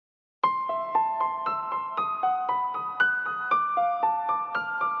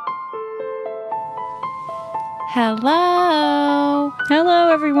Hello.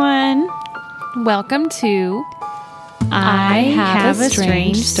 Hello, everyone. Welcome to I Have a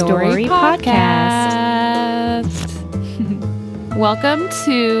Strange Story podcast. Welcome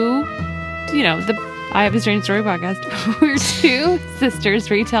to, the I Have a Strange Story podcast. We're two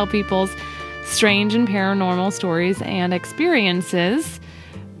sisters retell people's strange and paranormal stories and experiences.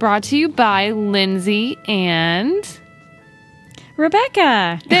 Brought to you by Lindsay and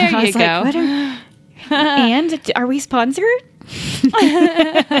Rebecca. There you go. And are we sponsored?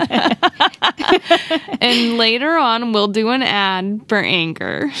 And later on, we'll do an ad for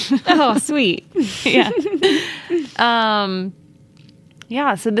Anchor. Oh, sweet. Yeah.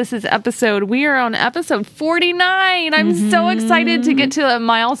 Yeah, so this is we are on episode 49. I'm so excited to get to a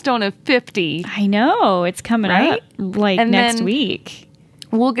milestone of 50. I know. It's coming up next week.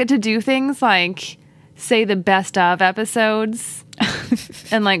 We'll get to do things like say the best of episodes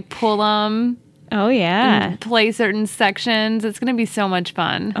and pull them. Oh, yeah. And play certain sections. It's going to be so much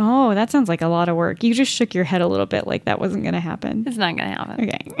fun. Oh, that sounds like a lot of work. You just shook your head a little bit like that wasn't going to happen. It's not going to happen.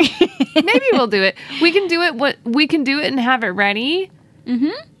 Okay. Maybe we'll do it. We can do it. We can do it and have it ready.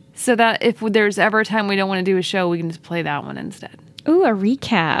 Mm-hmm. So that if there's ever a time we don't want to do a show, we can just play that one instead. Ooh, a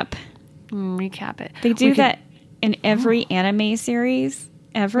recap. Recap it. They do that in every anime series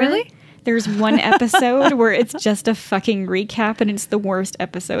ever. Really? There's one episode where it's just a fucking recap and it's the worst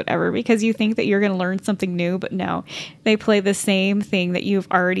episode ever because you think that you're going to learn something new, but no. They play the same thing that you've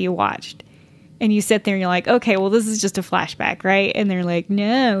already watched. And you sit there and you're like, okay, well, this is just a flashback, right? And they're like,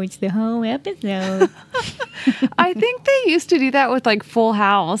 no, it's the whole episode. I think they used to do that with Full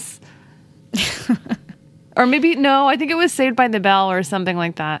House. Or maybe, no, I think it was Saved by the Bell or something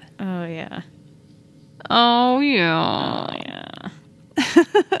like that. Oh, yeah. Oh, yeah.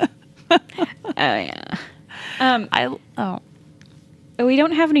 Oh, yeah. Oh, yeah. We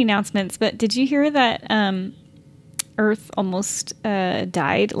don't have any announcements, but did you hear that Earth almost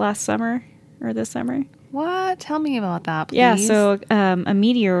died last summer or this summer? What? Tell me about that, please. Yeah, so a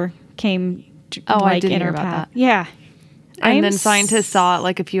meteor came I did in hear our about path. that. Yeah. And then scientists saw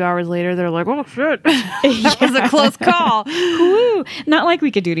it a few hours later. They're like, oh, shit. That was a close call. Woo. Not like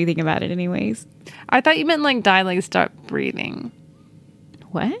we could do anything about it anyways. I thought you meant die, stop breathing.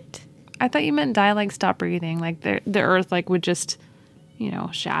 What? I thought you meant die, stop breathing. The Earth, would just,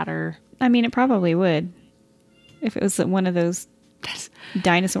 shatter. I mean, it probably would. If it was one of those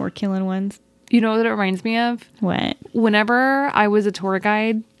dinosaur killing ones. You know what it reminds me of? What? Whenever I was a tour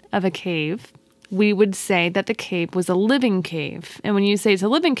guide of a cave, we would say that the cave was a living cave. And when you say it's a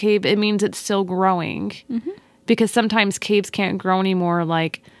living cave, it means it's still growing. Mm-hmm. Because sometimes caves can't grow anymore.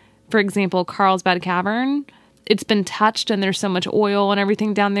 For example, Carlsbad Cavern, it's been touched and there's so much oil and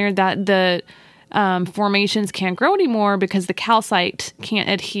everything down there that the formations can't grow anymore because the calcite can't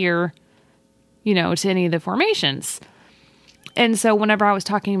adhere, to any of the formations. And so whenever I was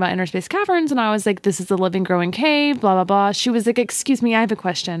talking about inner space caverns and I was like, this is a living, growing cave, blah, blah, blah, she was like, excuse me, I have a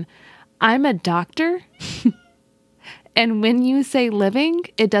question. I'm a doctor. And when you say living,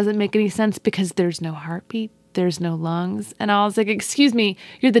 it doesn't make any sense because there's no heartbeat. There's no lungs. And I was like, excuse me,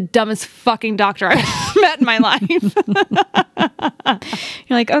 you're the dumbest fucking doctor I've met in my life.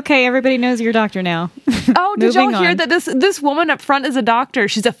 You're like, okay, everybody knows you're a doctor now. Oh, did y'all hear that this woman up front is a doctor?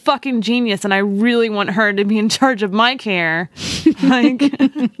 She's a fucking genius, and I really want her to be in charge of my care. Why did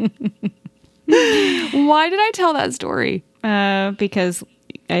I tell that story? Because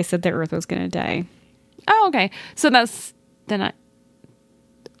I said the Earth was going to die. Oh, okay. So okay.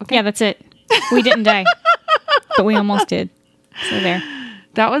 Yeah, that's it. We didn't die. But we almost did. So there.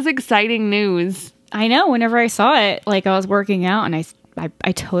 That was exciting news. I know. Whenever I saw it, I was working out and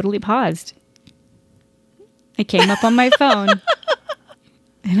I totally paused. I came up on my phone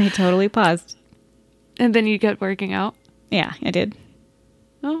and I totally paused. And then you kept working out? Yeah, I did.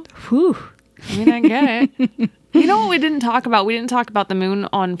 Oh. Whew. I mean, I get it. You know what we didn't talk about? We didn't talk about the moon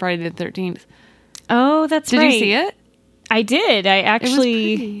on Friday the 13th. Oh, that's right. Did you see it? I did. I actually,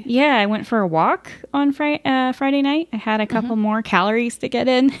 It was pretty. Yeah, I went for a walk on Friday night. I had a couple more calories to get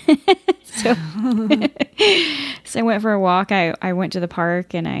in. so I went for a walk. I went to the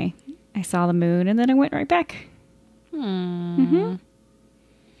park and I saw the moon and then I went right back. Mm-hmm.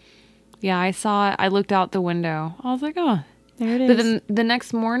 Yeah, I saw it. I looked out the window. I was like, oh. There it is. But then the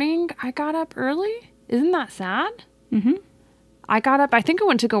next morning, I got up early. Isn't that sad? Mm-hmm. I got up. I think I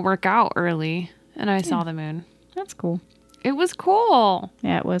went to go work out early and I saw the moon. That's cool. It was cool.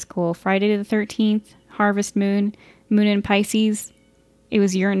 Yeah, it was cool. Friday the 13th, harvest moon in Pisces. It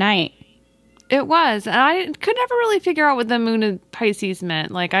was your night. It was. And I could never really figure out what the moon in Pisces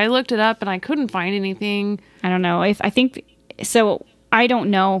meant. I looked it up and I couldn't find anything. I don't know. I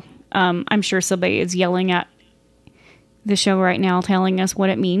don't know. I'm sure somebody is yelling at the show right now telling us what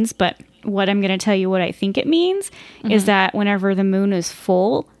it means, but what I'm going to tell you what I think it means is that whenever the moon is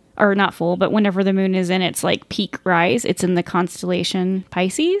full, or not full, but whenever the moon is in its like peak rise, it's in the constellation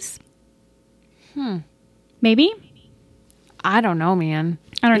Pisces. Maybe? I don't know, man.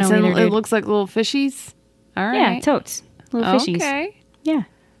 I don't know either, It dude. looks like little fishies. All right. Yeah, totes. Little fishies. Okay. Yeah.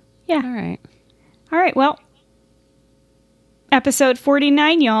 Yeah. All right. All right, well, episode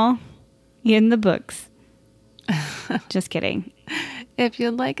 49, y'all, in the books. Just kidding. If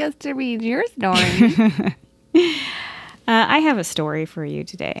you'd like us to read your story. I have a story for you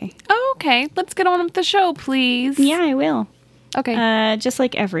today. Oh, okay. Let's get on with the show, please. Yeah, I will. Okay. Just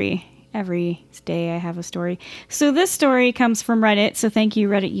like every day I have a story. So this story comes from Reddit, so thank you,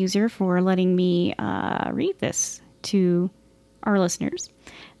 Reddit user, for letting me read this to our listeners.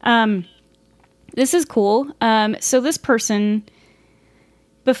 This is cool. So this person,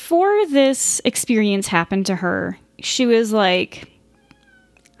 before this experience happened to her, she was like,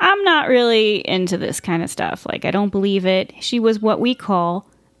 I'm not really into this kind of stuff. Like, I don't believe it. She was what we call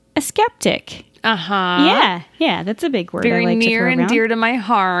a skeptic. Uh-huh. Yeah, that's a big word. Very I like to near throw and around. dear to my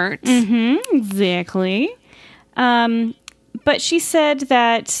heart. Exactly. But she said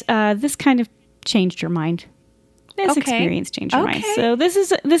that this kind of changed her mind. This Okay. experience changed her mind. Okay. So this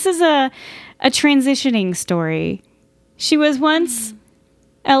is a transitioning story. She was once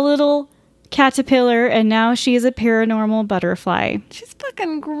a little caterpillar, and now she is a paranormal butterfly. She's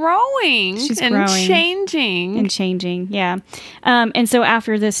fucking growing. She's and growing. changing. And changing, yeah. And so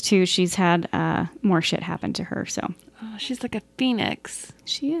after this too, she's had more shit happen to her. So Oh, she's like a phoenix.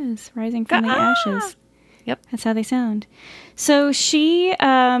 she is rising from the Ah! ashes. Yep. That's how they sound. So she,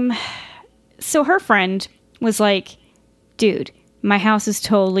 so her friend was like, dude, my house is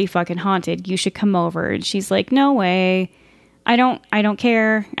totally fucking haunted. You should come over. And she's like, no way. I don't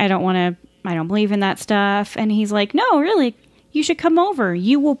care. I don't believe in that stuff. And he's like, no, really, you should come over.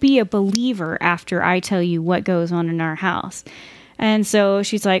 You will be a believer after I tell you what goes on in our house. And so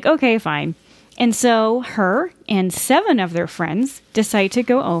she's like, okay, fine. And so her and 7 of their friends decide to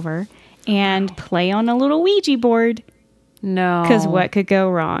go over and play on a little Ouija board. No. Because what could go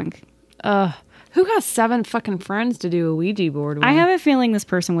wrong? Who has 7 fucking friends to do a Ouija board with? I have a feeling this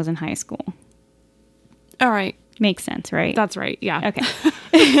person was in high school. All right. Makes sense, right? That's right. Yeah. Okay.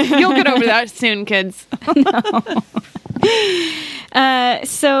 You'll get over that soon, kids.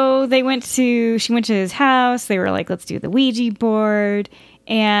 So she went to his house. They were like, let's do the Ouija board.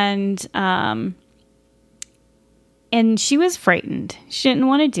 And she was frightened. She didn't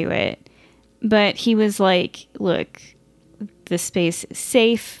want to do it. But he was like, look, the space is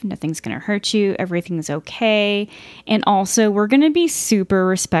safe. Nothing's going to hurt you. Everything's okay. And also, we're going to be super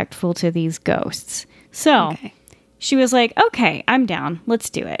respectful to these ghosts. So Okay. she was like, okay, I'm down. Let's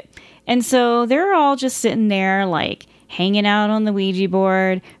do it. And so they're all just sitting there, like, hanging out on the Ouija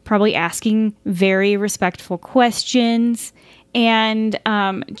board, probably asking very respectful questions. And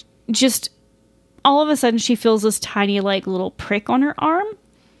just all of a sudden, she feels this tiny, like, little prick on her arm.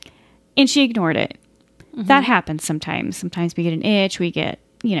 And she ignored it. That happens sometimes. Sometimes we get an itch, we get,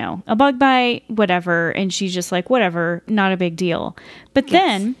 a bug bite, whatever. And she's just like, whatever, not a big deal. But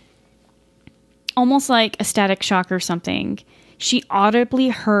then, almost like a static shock or something, she audibly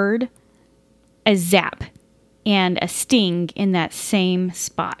heard a zap and a sting in that same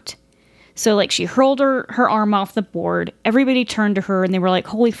spot. So, like, she hurled her arm off the board. Everybody turned to her and they were like,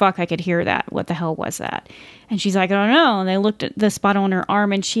 holy fuck, I could hear that. What the hell was that? And she's like, I don't know. And they looked at the spot on her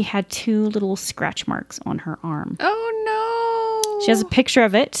arm and she had 2 little scratch marks on her arm. Oh, no. She has a picture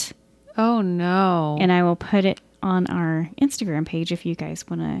of it. Oh, no. And I will put it on our Instagram page if you guys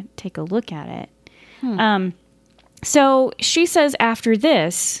want to take a look at it. So she says after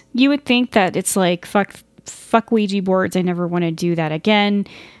this, you would think that it's like, fuck Ouija boards. I never want to do that again.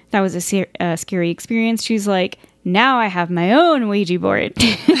 That was a scary experience. She's like, now I have my own Ouija board.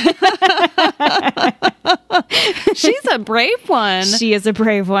 She's a brave one. She is a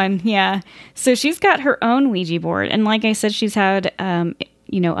brave one. Yeah. So she's got her own Ouija board. And like I said, she's had,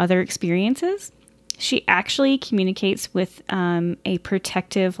 other experiences. She actually communicates with a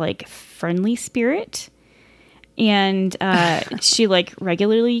protective, like, friendly spirit. And she, like,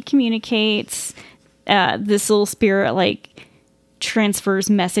 regularly communicates. This little spirit, like, transfers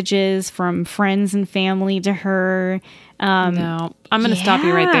messages from friends and family to her. No, I'm going to stop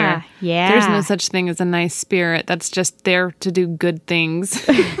you right there. Yeah. There's no such thing as a nice spirit that's just there to do good things.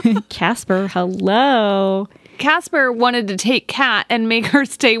 Casper, hello. Casper wanted to take Kat and make her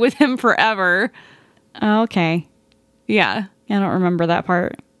stay with him forever. Oh, okay. Yeah. I don't remember that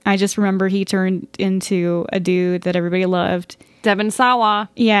part. I just remember he turned into a dude that everybody loved. Devin Sawa.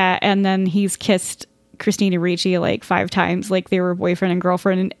 Yeah, and then he's kissed Christina Ricci like 5 times, like they were boyfriend and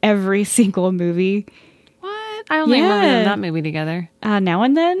girlfriend in every single movie. What? I only remember them in that movie together. Now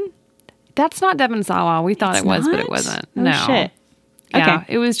and Then? That's not Devon Sawa. We thought It's it was, but not? it wasn't. Oh, No. shit. Yeah,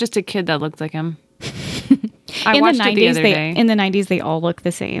 Okay. it was just a kid that looked like him. I In watched the it the 90s, other day. in the 90s, they all look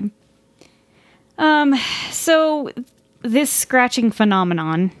the same. So this scratching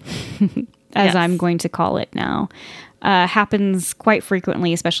phenomenon, as Yes. I'm going to call it now, happens quite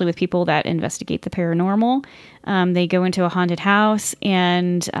frequently, especially with people that investigate the paranormal. They go into a haunted house,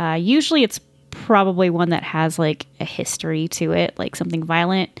 and usually it's probably one that has like a history to it, like something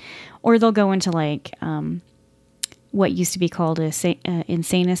violent, or they'll go into like what used to be called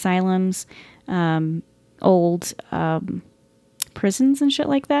insane asylums, old prisons and shit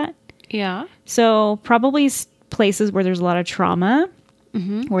like that. Yeah. So probably places where there's a lot of trauma,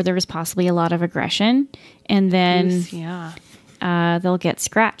 where there's possibly a lot of aggression, and then Yeah. they'll get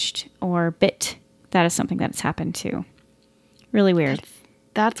scratched or bit. That is something that's happened too. Really weird.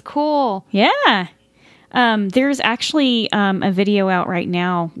 That's cool. Yeah. There's actually a video out right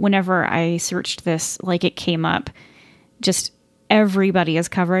now. Whenever I searched this, like it came up. Just everybody is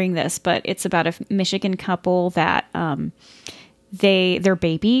covering this, but it's about a Michigan couple that their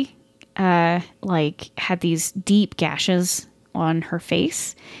baby like had these deep gashes on her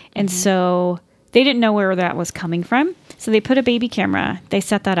face, and so they didn't know where that was coming from. So they put a baby camera. They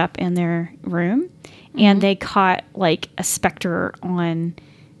set that up in their room, and they caught like a specter on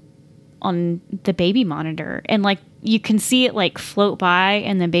the baby monitor, and like you can see it like float by,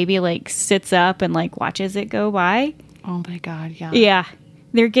 and the baby like sits up and like watches it go by. Oh my God. Yeah. Yeah,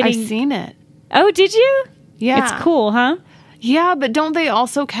 they're getting. I've seen it. Oh, did you? Yeah. It's cool, huh? Yeah, but don't they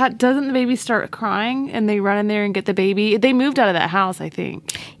also doesn't the baby start crying and they run in there and get the baby? They moved out of that house, I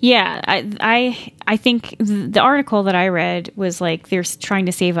think. Yeah, I think the article that I read was like they're trying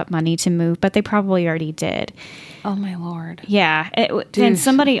to save up money to move, but they probably already did. Oh my Lord. Yeah, and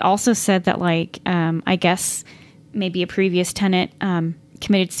somebody also said that like I guess maybe a previous tenant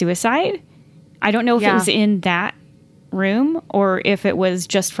committed suicide. I don't know if it was in that room or if it was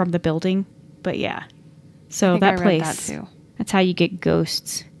just from the building, but yeah. So that I place, read that too. That's how you get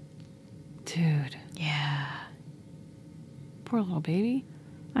ghosts. Dude. Yeah. Poor little baby.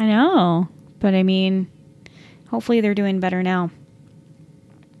 I know. But I mean, hopefully they're doing better now.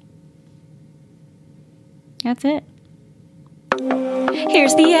 That's it.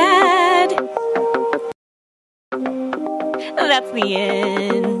 Here's the ad. That's the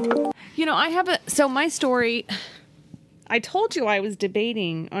end. You know, so my story, I told you I was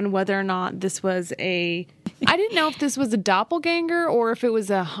debating on whether or not this was I didn't know if this was a doppelganger or if it was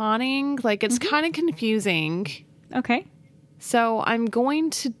a haunting. Like, it's kind of confusing. Okay. So I'm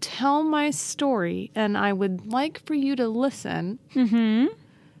going to tell my story, and I would like for you to listen. Mm-hmm.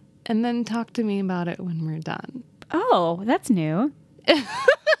 And then talk to me about it when we're done. Oh, that's new.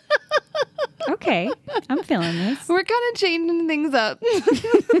 Okay. I'm feeling this. We're kind of changing things up.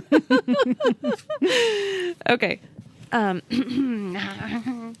 Okay.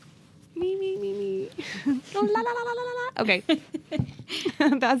 Me. La, la, la, la, la, la. Okay.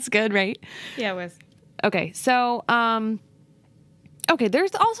 That's good, right? Yeah, it was. Okay. So, okay,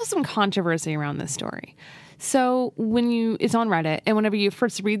 there's also some controversy around this story. So it's on Reddit, and whenever you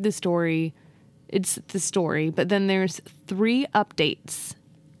first read the story, it's the story, but then there's 3 updates.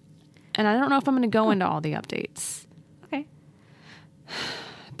 And I don't know if I'm going to go into all the updates. Okay.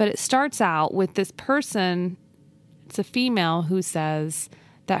 But it starts out with this person, it's a female, who says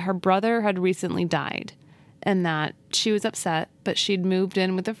that her brother had recently died and that she was upset, but she'd moved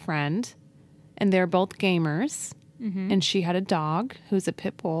in with a friend and they're both gamers. Mm-hmm. And she had a dog who's a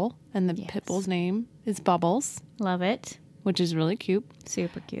pit bull, and the pit bull's name is Bubbles. Love it. Which is really cute.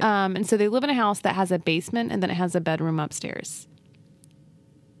 Super cute. And so they live in a house that has a basement and then it has a bedroom upstairs.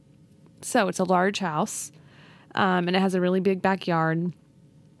 So it's a large house, and it has a really big backyard.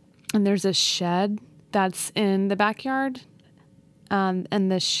 And there's a shed that's in the backyard.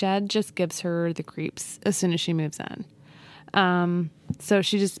 And the shed just gives her the creeps as soon as she moves in. So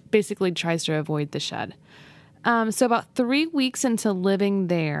she just basically tries to avoid the shed. So about 3 weeks into living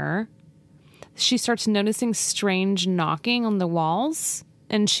there, she starts noticing strange knocking on the walls,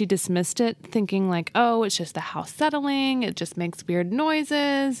 and she dismissed it, thinking like, oh, it's just the house settling. It just makes weird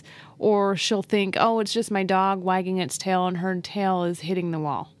noises. Or she'll think, oh, it's just my dog wagging its tail and her tail is hitting the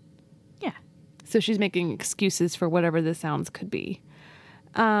wall. Yeah. So she's making excuses for whatever the sounds could be.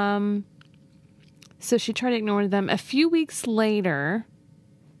 So she tried to ignore them. A few weeks later,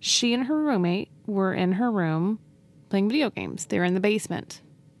 she and her roommate were in her room playing video games. They were in the basement.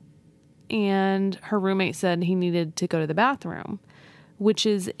 And her roommate said he needed to go to the bathroom, which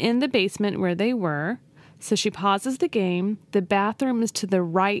is in the basement where they were. So she pauses the game. The bathroom is to the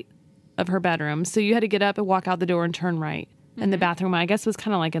right of her bedroom. So you had to get up and walk out the door and turn right. And the bathroom, I guess, was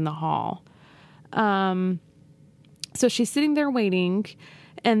kind of like in the hall. So she's sitting there waiting.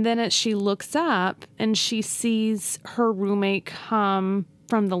 And then as she looks up and she sees her roommate come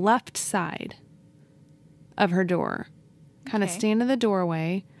from the left side of her door, kind of stand in the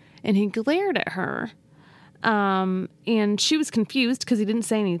doorway, and he glared at her. And she was confused because he didn't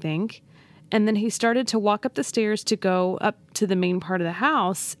say anything. And then he started to walk up the stairs to go up to the main part of the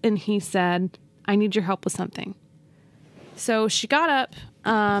house. And he said, I need your help with something. So she got up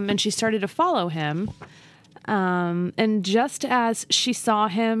and she started to follow him. And just as she saw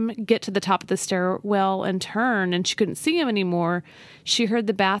him get to the top of the stairwell and turn and she couldn't see him anymore, she heard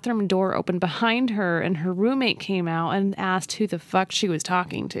the bathroom door open behind her and her roommate came out and asked who the fuck she was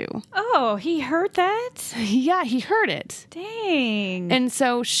talking to. Oh, he heard that? Yeah, he heard it. Dang. And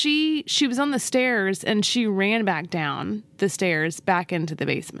so she was on the stairs and she ran back down the stairs back into the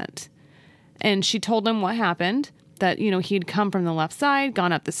basement. And she told him what happened, that, you know, he'd come from the left side,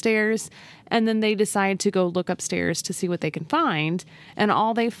 gone up the stairs, and then they decide to go look upstairs to see what they can find. And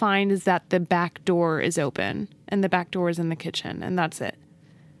all they find is that the back door is open and the back door is in the kitchen, and that's it.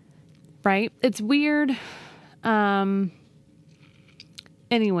 Right? It's weird.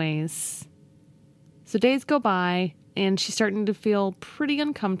 Anyways, so days go by and she's starting to feel pretty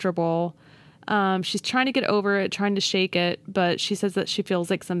uncomfortable. She's trying to get over it, trying to shake it, but she says that she feels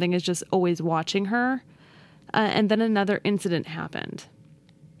like something is just always watching her. And then another incident happened.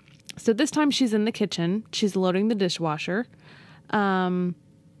 So this time she's in the kitchen. She's loading the dishwasher. And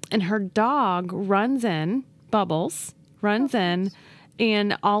her dog runs in, Bubbles, runs in,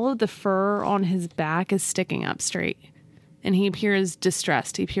 and all of the fur on his back is sticking up straight. And he appears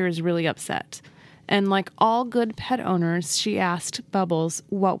distressed. He appears really upset. And like all good pet owners, she asked Bubbles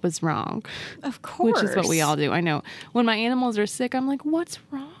what was wrong. Of course. Which is what we all do. I know. When my animals are sick, I'm like, what's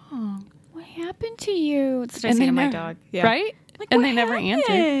wrong? What happened to you? That's what I say to my dog. Yeah. Right? Like, and what they never happened?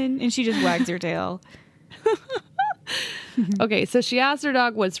 answer. And she just wags her tail. Okay, so she asks her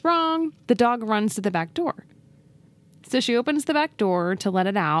dog what's wrong. The dog runs to the back door. So she opens the back door to let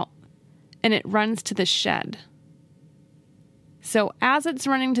it out, and it runs to the shed. So as it's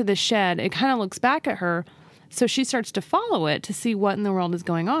running to the shed, it kind of looks back at her. So she starts to follow it to see what in the world is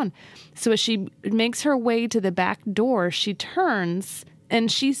going on. So as she makes her way to the back door, she turns and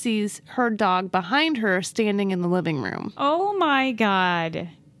she sees her dog behind her standing in the living room. Oh my God.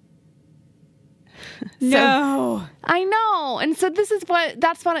 No. I know. And so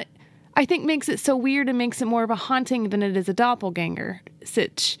that's what I think makes it so weird and makes it more of a haunting than it is a doppelganger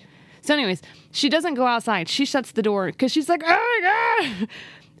sitch. So anyways, she doesn't go outside. She shuts the door because she's like, oh my God.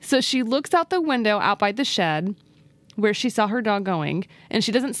 So she looks out the window out by the shed where she saw her dog going, and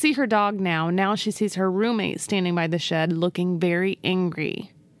she doesn't see her dog now. Now she sees her roommate standing by the shed looking very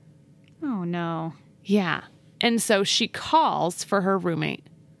angry. Oh no. Yeah. And so she calls for her roommate,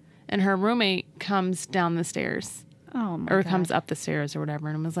 and her roommate comes down the stairs. Oh my Or God. comes up the stairs or whatever,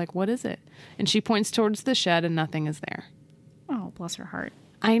 and was like, what is it? And she points towards the shed and nothing is there. Oh, bless her heart.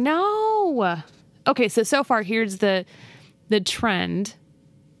 I know. Okay, so far here's the trend.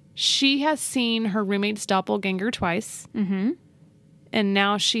 She has seen her roommate's doppelganger twice. Mm-hmm. And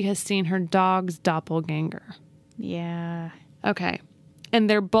now she has seen her dog's doppelganger. Yeah. Okay. And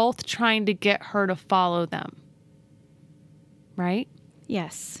they're both trying to get her to follow them. Right?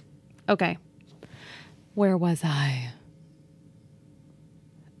 Yes. Okay. Where was I?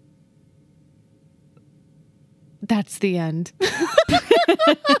 That's the end.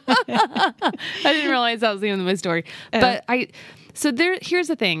 I didn't realize that was the end of my story. But here's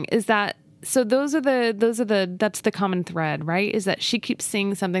the thing is that, so that's the common thread, right? Is that she keeps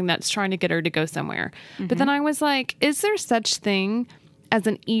seeing something that's trying to get her to go somewhere. Mm-hmm. But then I was like, is there such thing as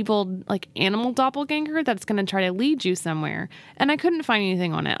an evil, like, animal doppelganger that's going to try to lead you somewhere? And I couldn't find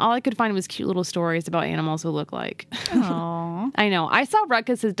anything on it. All I could find was cute little stories about animals who look like. Aww. I know. I saw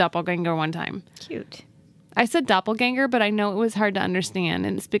Ruckus's doppelganger one time. Cute. I said doppelganger, but I know it was hard to understand,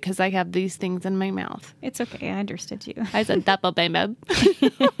 and it's because I have these things in my mouth. It's okay. I understood you. I said doppelganger.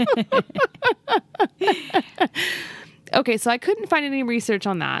 Okay, so I couldn't find any research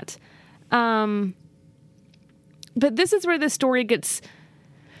on that. But this is where the story gets...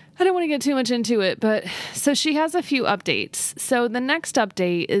 I don't want to get too much into it, but... So she has a few updates. So the next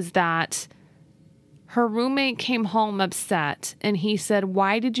update is that her roommate came home upset, and he said,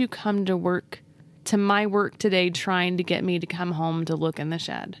 why did you come to my work today trying to get me to come home to look in the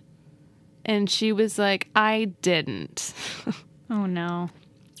shed? And she was like, I didn't. Oh no.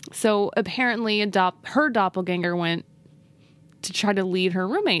 So apparently her doppelganger went to try to lead her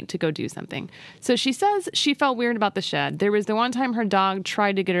roommate to go do something. So she says she felt weird about the shed. There was the one time her dog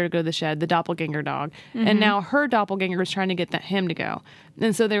tried to get her to go to the shed, the doppelganger dog. And now her doppelganger is trying to get him to go.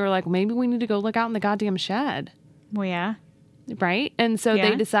 And so they were like, maybe we need to go look out in the goddamn shed. Well, yeah. Right? And so Yeah.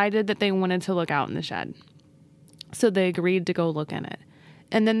 they decided that they wanted to look out in the shed. So they agreed to go look in it.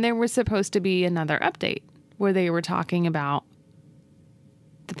 And then there was supposed to be another update where they were talking about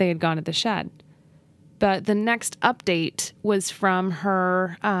that they had gone to the shed. But the next update was from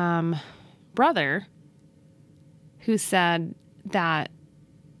her brother, who said that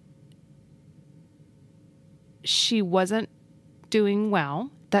she wasn't doing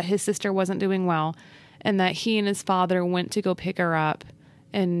well, that his sister wasn't doing well, and that he and his father went to go pick her up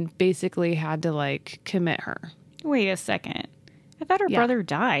and basically had to like commit her. Wait a second. I thought her Yeah. brother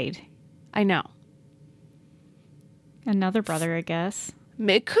died. I know. Another brother, I guess.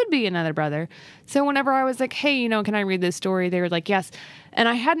 It could be another brother. So whenever I was like, hey, can I read this story? They were like, yes. And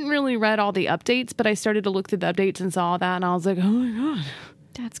I hadn't really read all the updates, but I started to look through the updates and saw that. And I was like, oh my God.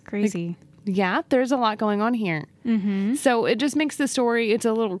 That's crazy. Yeah, there's a lot going on here. Mm-hmm. So it just makes the story, it's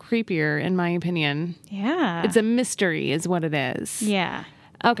a little creepier in my opinion. Yeah. It's a mystery is what it is. Yeah.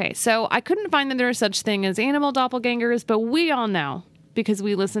 Okay, so I couldn't find that there is such thing as animal doppelgangers, but we all know because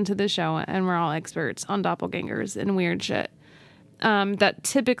we listen to this show and we're all experts on doppelgangers and weird shit. That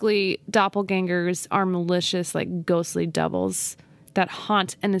typically doppelgangers are malicious, like ghostly doubles that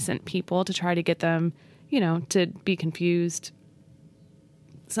haunt innocent people to try to get them, to be confused.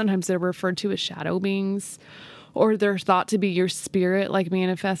 Sometimes they're referred to as shadow beings, or they're thought to be your spirit, like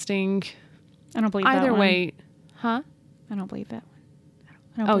manifesting. I don't believe that Either one. way, huh? I don't believe that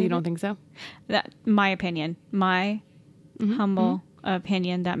one. Oh, you don't think so? That my opinion. My humble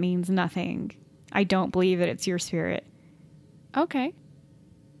opinion. That means nothing. I don't believe that it's your spirit. Okay.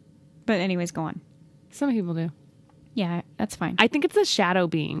 But anyways, go on. Some people do. Yeah, that's fine. I think it's a shadow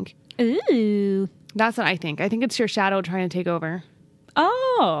being. Ooh. That's what I think. I think it's your shadow trying to take over.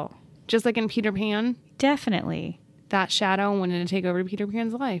 Oh, Just like in Peter Pan, definitely. that shadow wanted to take over Peter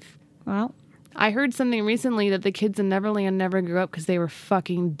Pan's life. Well, I heard something recently that the kids in Neverland never grew up because they were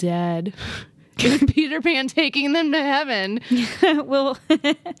fucking dead. It was Peter Pan taking them to heaven. well,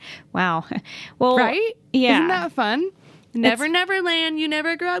 wow. Well, Right? Yeah. Isn't that fun? Neverland, you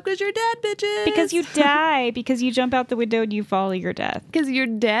never grow up because you're dead, bitches. Because you die, because you jump out the window and you fall to your death. Because you're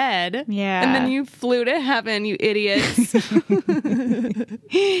dead. Yeah. And then you flew to heaven, you idiots. Oh,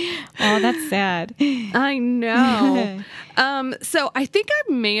 that's sad. I know. So I think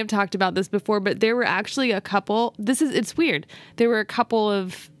I may have talked about this before, but there were actually a couple. It's weird. There were a couple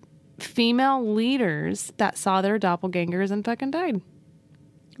of female leaders that saw their doppelgangers and fucking died.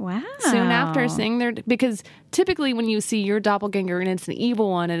 Wow. Soon after seeing because typically when you see your doppelganger and it's an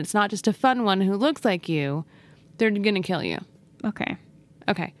evil one and it's not just a fun one who looks like you, they're going to kill you. Okay.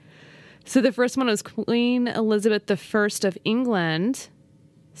 Okay. So the first one was Queen Elizabeth I of England.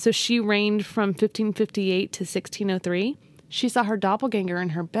 So she reigned from 1558 to 1603. She saw her doppelganger in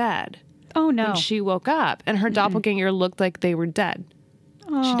her bed. Oh, no. When she woke up, and her doppelganger looked like they were dead.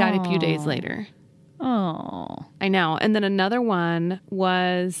 She died a few days later. Oh. I know. And then another one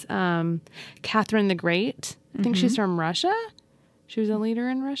was Catherine the Great. I think she's from Russia. She was a leader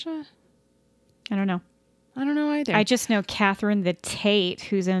in Russia. I don't know. I don't know either. I just know Catherine the Tate,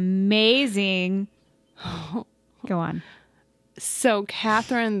 who's amazing. Go on. So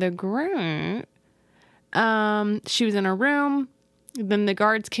Catherine the Great, she was in her room. Then the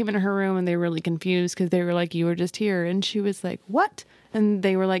guards came into her room and they were really confused because they were like, you were just here. And she was like, what? And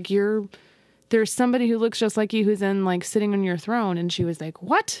they were like, there's somebody who looks just like you who's in like sitting on your throne. And she was like,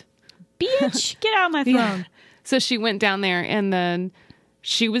 what? Bitch, get out of my throne. Yeah. So she went down there and then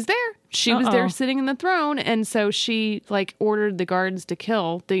she was there. She was there sitting in the throne. And so she like ordered the guards to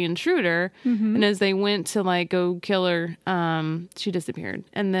kill the intruder. And as they went to like go kill her, she disappeared.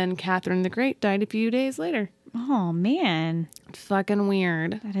 And then Catherine the Great died a few days later. Oh, man. Fucking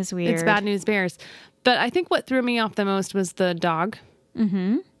weird. That is weird. It's bad news bears. But I think what threw me off the most was the dog.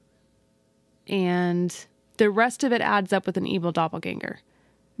 Mm-hmm. And the rest of it adds up with an evil doppelganger.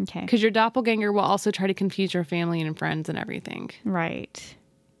 Okay. Because your doppelganger will also try to confuse your family and friends and everything. Right.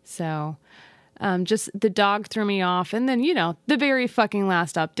 So just the dog threw me off. And then, the very fucking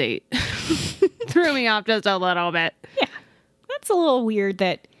last update threw me off just a little bit. Yeah. That's a little weird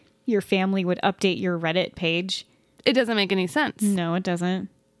that your family would update your Reddit page. It doesn't make any sense. No, it doesn't.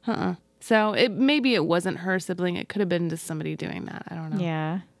 So maybe it wasn't her sibling. It could have been just somebody doing that. I don't know.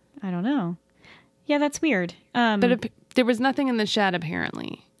 Yeah. I don't know. Yeah, that's weird. But there was nothing in the shed,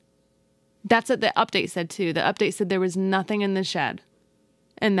 apparently. That's what the update said, too. The update said there was nothing in the shed.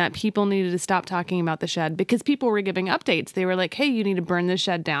 and that people needed to stop talking about the shed because people were giving updates. They were like, hey, you need to burn the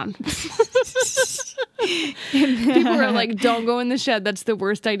shed down. People were like, don't go in the shed. That's the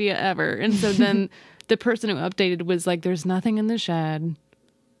worst idea ever. And so then the person who updated was like, there's nothing in the shed.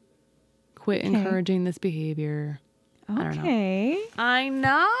 Quit encouraging this behavior. Okay. I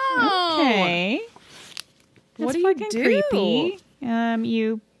know. Okay. What That's do you fucking do? creepy.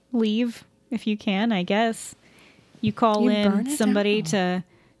 You leave if you can, I guess. You call You in burn it somebody down.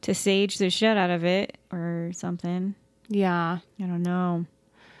 to sage the shit out of it or something. Yeah. I don't know.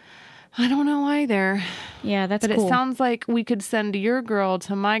 I don't know either. Yeah, that's But cool. it sounds like we could send your girl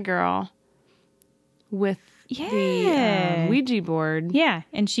to my girl with the Ouija board. Yeah,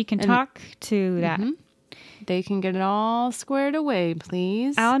 and she can talk to that. They can get it all squared away,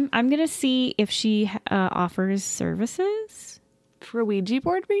 please. I'm going to see if she offers services. For Ouija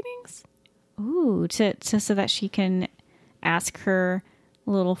board readings? Ooh, to so that she can ask her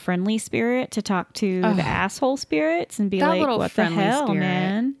little friendly spirit to talk to the asshole spirits and be That like, little what the friendly hell, spirit.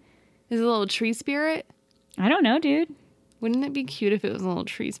 man? Is it a little tree spirit? I don't know, dude. Wouldn't it be cute if it was a little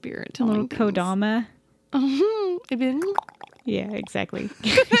tree spirit A telling little things? Kodama. It'd be, Yeah, exactly.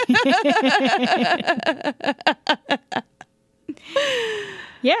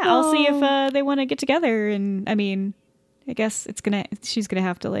 Yeah, I'll see if they want to get together. And I mean, I guess she's gonna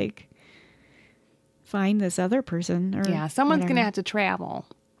have to like find this other person. Or yeah, someone's whatever. gonna have to travel.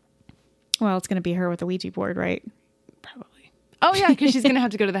 Well, it's gonna be her with the Ouija board, right? Probably. Oh yeah, because she's gonna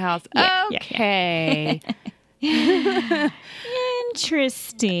have to go to the house. Yeah, yeah, Okay.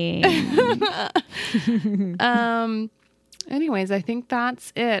 Interesting. Anyways, I think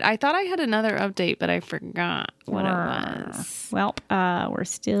that's it. I thought I had another update, but I forgot what it was. Well, we're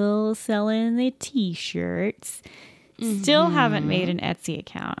still selling the t-shirts. Still haven't made an Etsy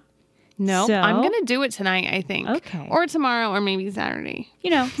account. Nope. So- I'm going to do it tonight, I think. Okay. Or tomorrow, or maybe Saturday.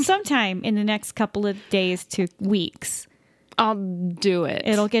 You know, sometime in the next couple of days to weeks, I'll do it.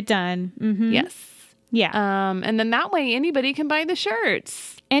 it'll get done. Mm-hmm. Yes. Yeah. And then that way anybody can buy the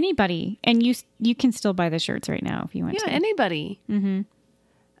shirts. Anybody. And you can still buy the shirts right now if you want Yeah, to. anybody. Anybody.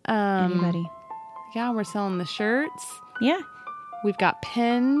 Yeah, we're selling the shirts. Yeah. We've got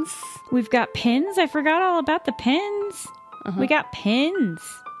pins. We've got pins. I forgot all about the pins. We got pins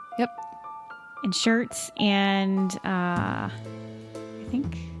Yep. and shirts and I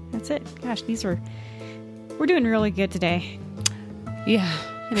think that's it. Gosh, we're doing really good today. Yeah.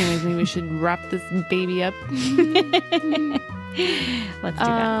 Anyways, maybe we should wrap this baby up. Let's do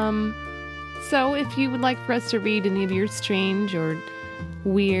that. So if you would like for us to read any of your strange or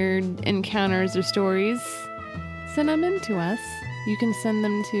weird encounters or stories, send them in to us. You can send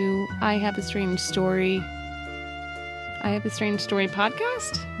them to I Have a Strange Story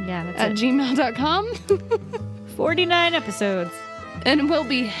podcast Yeah, that's at it. gmail.com. 49 episodes. And we'll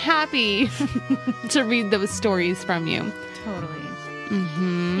be happy to read those stories from you. Totally.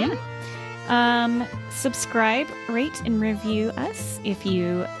 Mm-hmm. Yeah. Subscribe, rate, and review us. If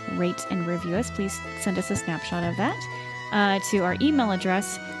you rate and review us, please send us a snapshot of that to our email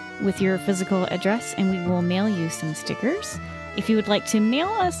address with your physical address, and we will mail you some stickers. If you would like to mail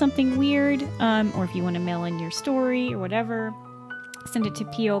us something weird, or if you want to mail in your story or whatever, send it to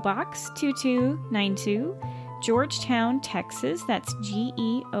P.O. Box 2292, Georgetown, Texas. That's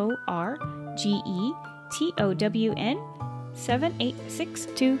GeorgeTown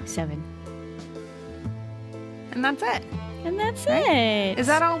 78627. And that's it. And that's it. Is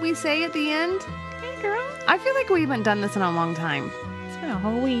that all we say at the end? Hey, girl? I feel like we haven't done this in a long time. It's been a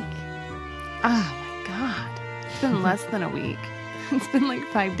whole week. Oh my God. It's been less than a week. It's been like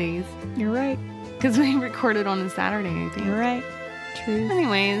 5 days. You're right. Because we recorded on a Saturday, I think. You're right. True.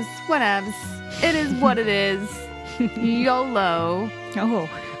 Anyways, whatevs. It is what it is. YOLO. Oh.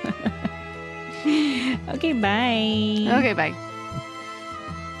 Okay, bye. Okay, bye.